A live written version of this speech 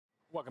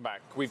Welcome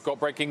back. We've got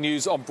breaking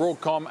news on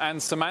Broadcom and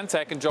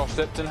Symantec, and Josh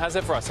Lipton has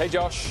it for us. Hey,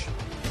 Josh.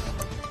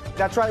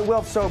 That's right,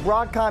 Wilf. So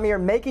Broadcom here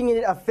making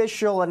it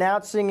official,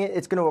 announcing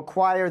it's going to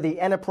acquire the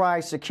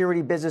enterprise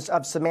security business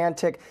of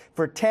Symantec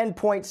for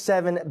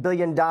 $10.7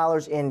 billion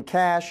in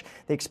cash.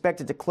 They expect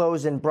it to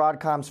close in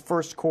Broadcom's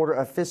first quarter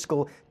of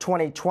fiscal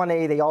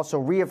 2020. They also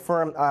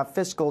reaffirm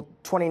fiscal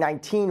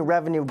 2019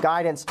 revenue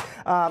guidance.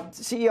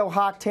 CEO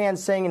Hock Tan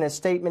saying in a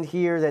statement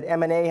here that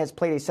M&A has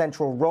played a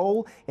central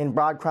role in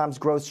Broadcom's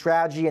growth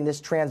strategy, and this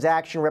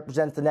transaction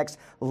represents the next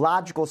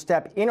logical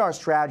step in our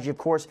strategy. Of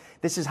course,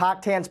 this is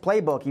Hock Tan's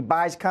playbook. He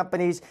buys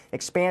companies,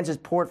 expands his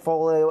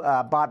portfolio,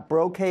 bought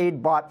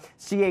Brocade, bought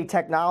CA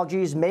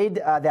Technologies, made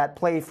that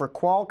play for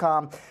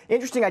Qualcomm.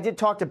 Interesting, I did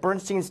talk to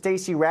Bernstein's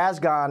Stacy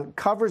Rasgon,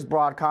 covers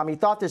Broadcom. He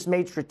thought this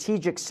made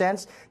strategic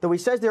sense, though he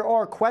says there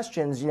are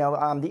questions.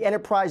 The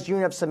enterprise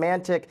unit of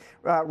Symantec,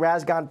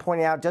 Rasgon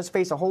pointing out, does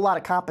face a whole lot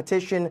of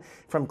competition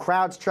from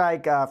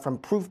CrowdStrike, from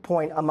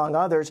Proofpoint, among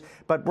others.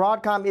 But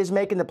Broadcom is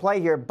making the play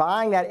here,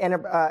 buying that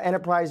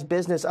enterprise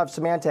business of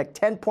Symantec,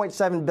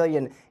 $10.7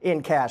 billion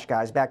in cash,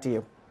 guys. Back to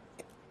you.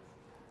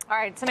 All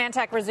right,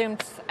 Symantec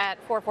resumed at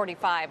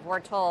 4:45, we're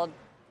told.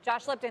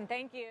 Josh Lipton,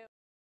 thank you.